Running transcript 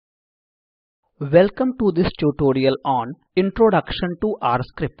Welcome to this tutorial on Introduction to R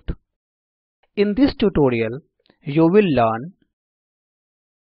Script. In this tutorial, you will learn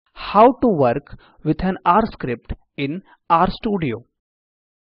how to work with an R script in RStudio.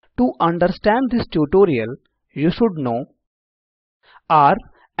 To understand this tutorial, you should know R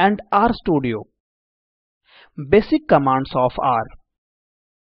and RStudio, basic commands of R.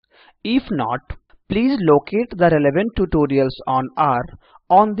 If not, please locate the relevant tutorials on R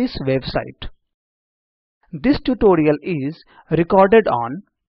on this website. This tutorial is recorded on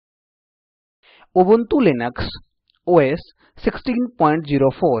Ubuntu Linux OS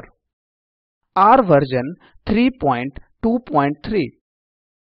 16.04, R version 3.2.3,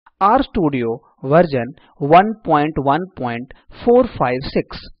 RStudio version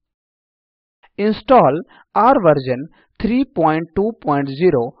 1.1.456. Install R version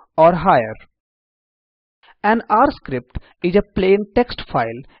 3.2.0 or higher. An R script is a plain text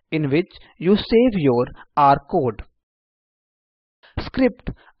file in which you save your R code.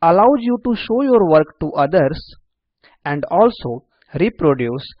 Script allows you to show your work to others and also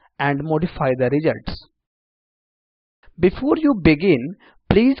reproduce and modify the results. Before you begin,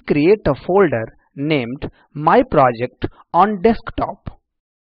 please create a folder named My Project on desktop.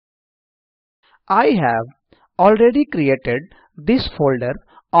 I have already created this folder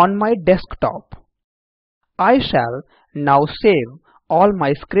on my desktop. I shall now save all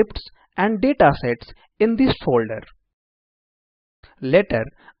my scripts and datasets in this folder. Later,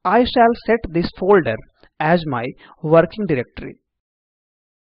 I shall set this folder as my working directory.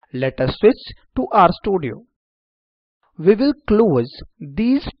 Let us switch to RStudio. We will close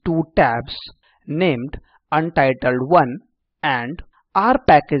these two tabs named Untitled 1 and R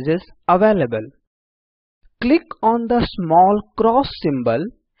Packages Available. Click on the small cross symbol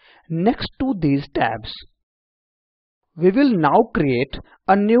next to these tabs. We will now create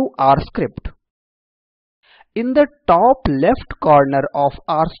a new R script. In the top left corner of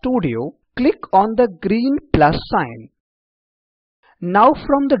RStudio, click on the green plus sign. Now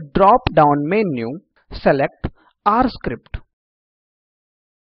from the drop-down menu, select R script.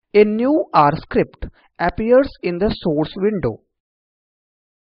 A new R script appears in the source window.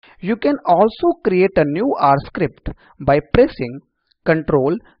 You can also create a new R script by pressing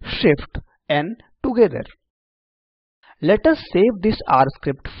Ctrl+Shift+N together. Let us save this R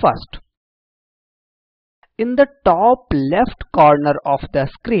script first. In the top left corner of the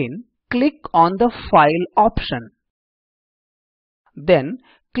screen, click on the File option. Then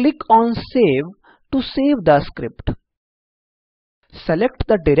click on Save to save the script. Select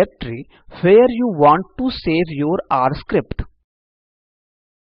the directory where you want to save your R script.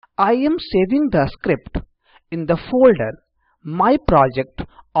 I am saving the script in the folder My Project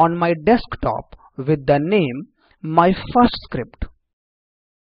on my desktop with the name My First Script.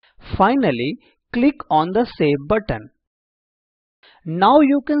 Finally, click on the Save button. Now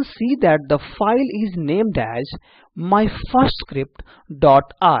you can see that the file is named as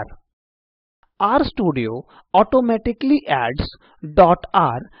myfirstscript.r. RStudio automatically adds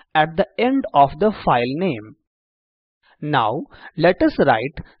 .r at the end of the file name. Now let us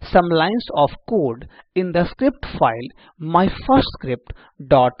write some lines of code in the script file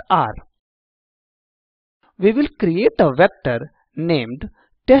myfirstscript.r. We will create a vector named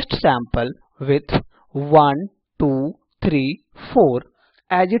testsample with 1, 2, 3, 4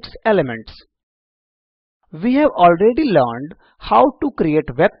 as its elements. We have already learned how to create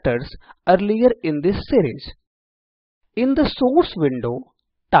vectors earlier in this series. In the source window,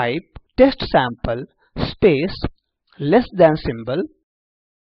 type testsample space less than symbol.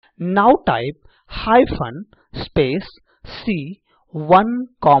 Now type hyphen space C 1,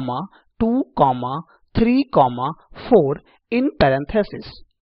 2, 3, 4 in parentheses.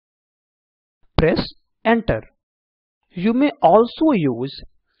 Press Enter. You may also use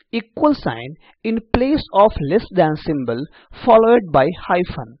equal sign in place of less than symbol followed by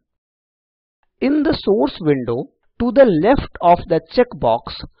hyphen. In the source window, to the left of the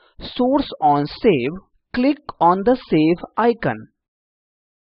checkbox Source on Save, click on the Save icon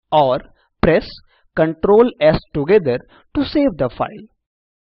or press Ctrl+S together to save the file.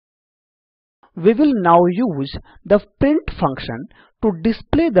 We will now use the print function to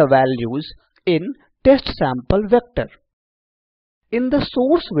display the values in testsample vector. In the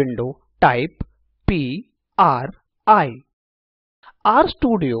source window, type PRI.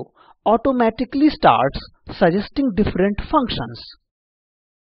 RStudio automatically starts suggesting different functions.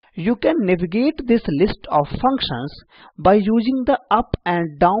 You can navigate this list of functions by using the up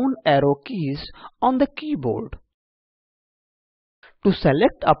and down arrow keys on the keyboard. To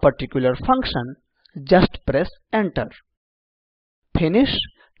select a particular function, just press Enter. Finish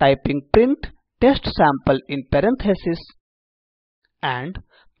typing print test sample in parentheses and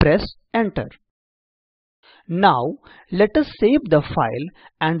press enter. Now let us save the file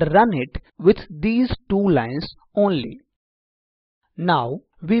and run it with these two lines only. Now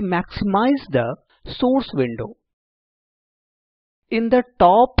we maximize the source window. In the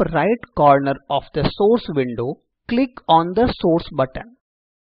top right corner of the source window, click on the source button.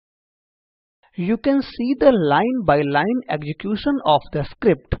 You can see the line-by-line execution of the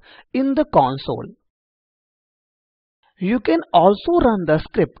script in the console. You can also run the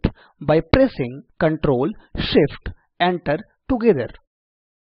script by pressing Ctrl, Shift, Enter together.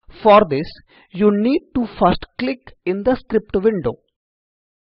 For this, you need to first click in the script window.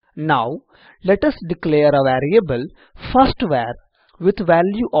 Now, let us declare a variable firstVar with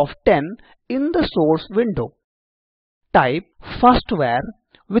value of 10 in the source window. Type firstVar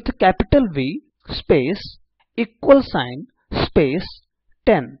with capital V space equal sign space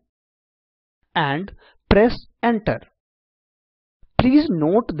 10 and press enter. Please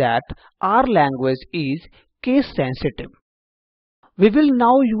note that our language is case sensitive. We will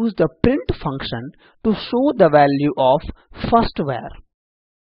now use the print function to show the value of firstVar.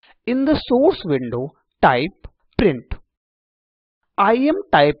 In the source window, type print. I am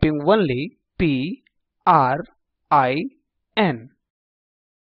typing only P, R, I, N.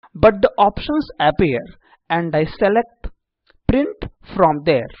 But the options appear and I select print from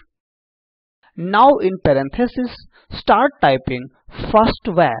there. Now in parentheses, start typing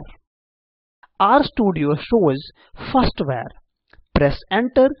firstVar. RStudio shows firstVar. Press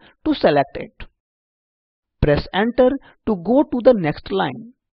enter to select it. Press enter to go to the next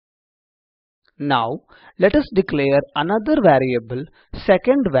line. Now let us declare another variable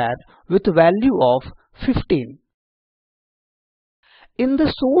secondVar with value of 15. In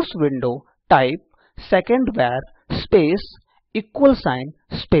the source window, type secondVar space equal sign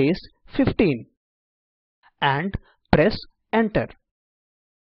space 15 and press enter.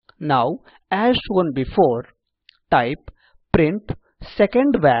 Now as shown before, type print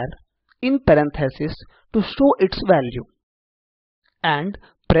secondVar in parentheses to show its value and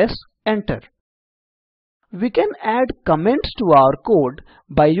press enter. We can add comments to our code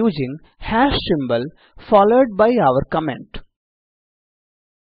by using hash symbol followed by our comment.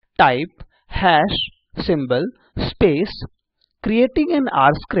 Type hash symbol space creating an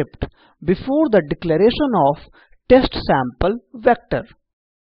R script before the declaration of test sample vector.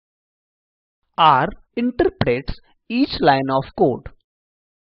 R interprets each line of code.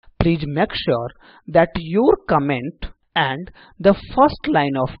 Please make sure that your comment and the first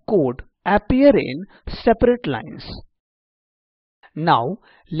line of code appear in separate lines. Now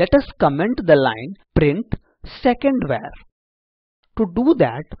let us comment the line print secondVar. To do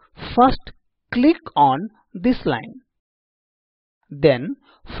that, first click on this line. Then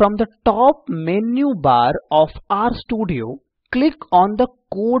from the top menu bar of RStudio, click on the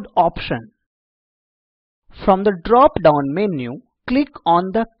code option. From the drop down menu, click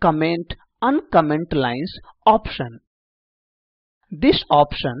on the comment uncomment lines option. This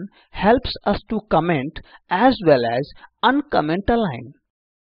option helps us to comment as well as uncomment a line.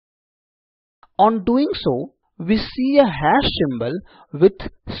 On doing so, we see a hash symbol with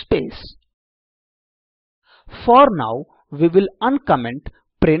space. For now, we will uncomment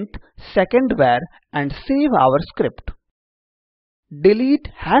print secondVar and save our script. Delete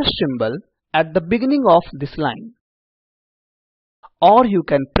hash symbol at the beginning of this line. Or you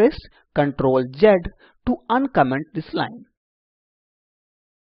can press Ctrl Z to uncomment this line.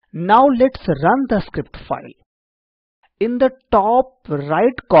 Now let's run the script file. In the top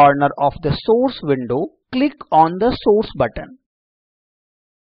right corner of the source window, click on the source button.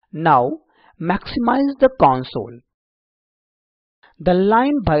 Now maximize the console. The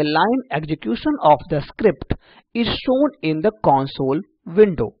line-by-line execution of the script is shown in the console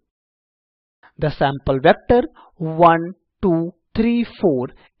window. The sample vector 1, 2, 3, 4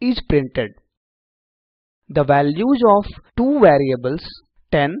 is printed. The values of two variables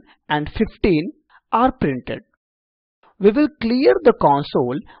 10 and 15 are printed. We will clear the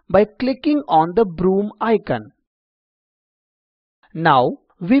console by clicking on the broom icon. Now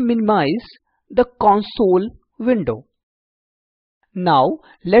we minimize the console window. Now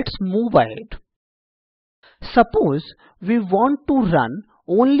let's move ahead. Suppose we want to run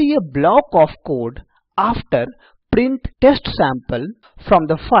only a block of code after print test sample from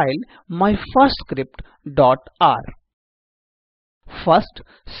the file myfirstscript.r. First,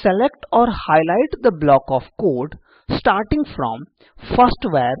 select or highlight the block of code starting from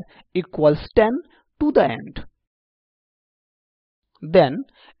firstVar equals 10 to the end. Then,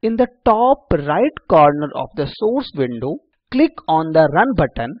 in the top right corner of the source window, click on the Run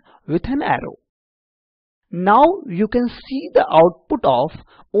button with an arrow. Now you can see the output of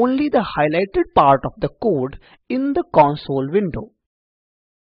only the highlighted part of the code in the console window.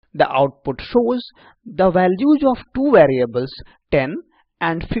 The output shows the values of two variables 10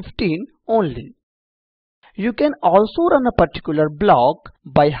 and 15 only. You can also run a particular block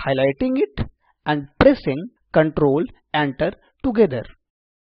by highlighting it and pressing Ctrl Enter together.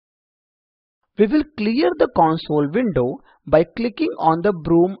 We will clear the console window by clicking on the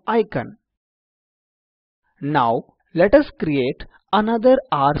broom icon. Now let us create another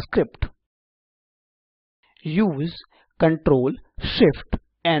R script. Use Ctrl Shift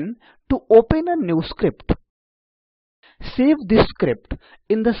N to open a new script. Save this script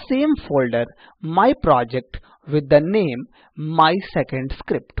in the same folder My Project with the name My Second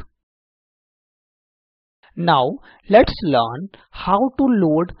Script. Now let's learn how to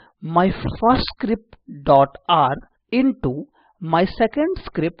load my first script.r into my second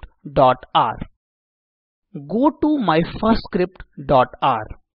script.r. Go to my first script.r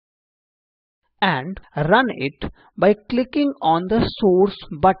and run it by clicking on the source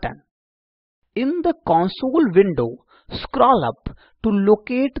button. In the console window, scroll up to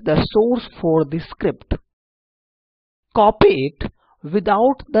locate the source for the script. Copy it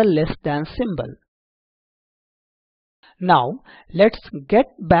without the less than symbol. Now let's get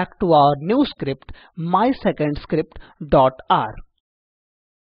back to our new script MySecondScript.r.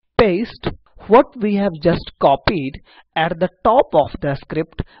 Paste what we have just copied at the top of the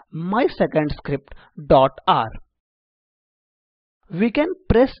script MySecondScript.r. We can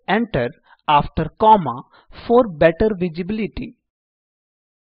press Enter after comma for better visibility.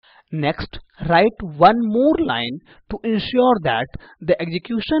 Next, write one more line to ensure that the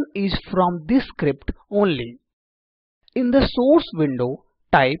execution is from this script only. In the source window,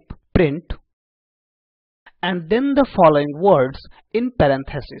 type print and then the following words in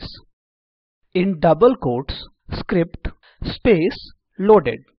parentheses. In double quotes, script space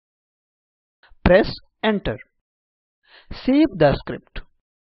loaded. Press Enter. Save the script.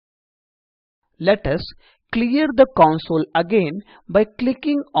 Let us clear the console again by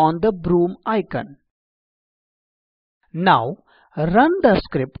clicking on the broom icon. Now run the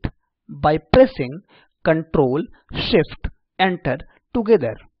script by pressing Ctrl Shift Enter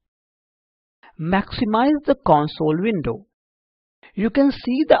together. Maximize the console window. You can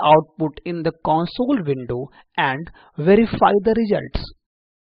see the output in the console window and verify the results.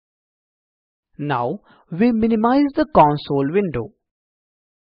 Now we minimize the console window.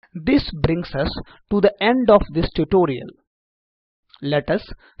 This brings us to the end of this tutorial. Let us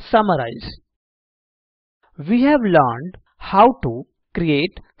summarize. We have learned how to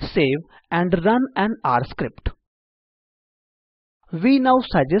create, save and run an R script. We now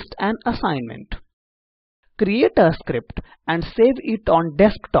suggest an assignment. Create a script and save it on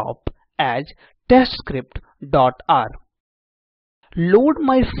desktop as testscript.r. Load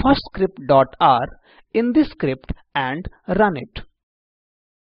my first script.r in this script and run it.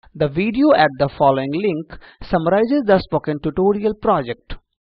 The video at the following link summarizes the spoken tutorial project.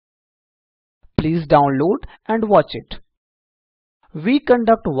 Please download and watch it. We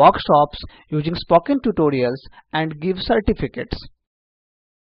conduct workshops using spoken tutorials and give certificates.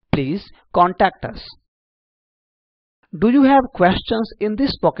 Please contact us. Do you have questions in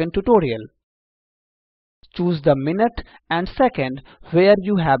this spoken tutorial? Choose the minute and second where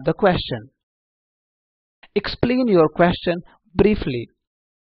you have the question. Explain your question briefly.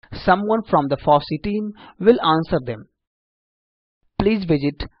 Someone from the FOSSEE team will answer them. Please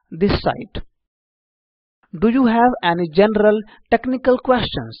visit this site. Do you have any general technical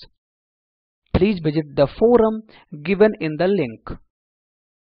questions? Please visit the forum given in the link.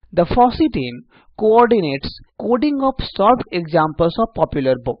 The FOSSEE team coordinates coding of solved examples of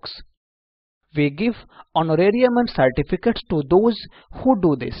popular books. We give honorarium and certificates to those who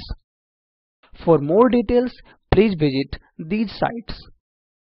do this. For more details, please visit these sites.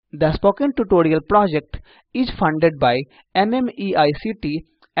 The Spoken Tutorial project is funded by NMEICT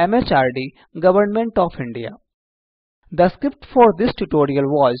MHRD Government of India. The script for this tutorial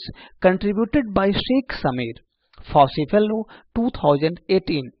was contributed by Sheikh Samir, FOSSEE Fellow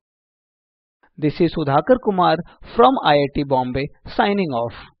 2018. This is Sudhakar Kumar from IIT Bombay signing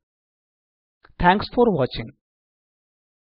off. Thanks for watching.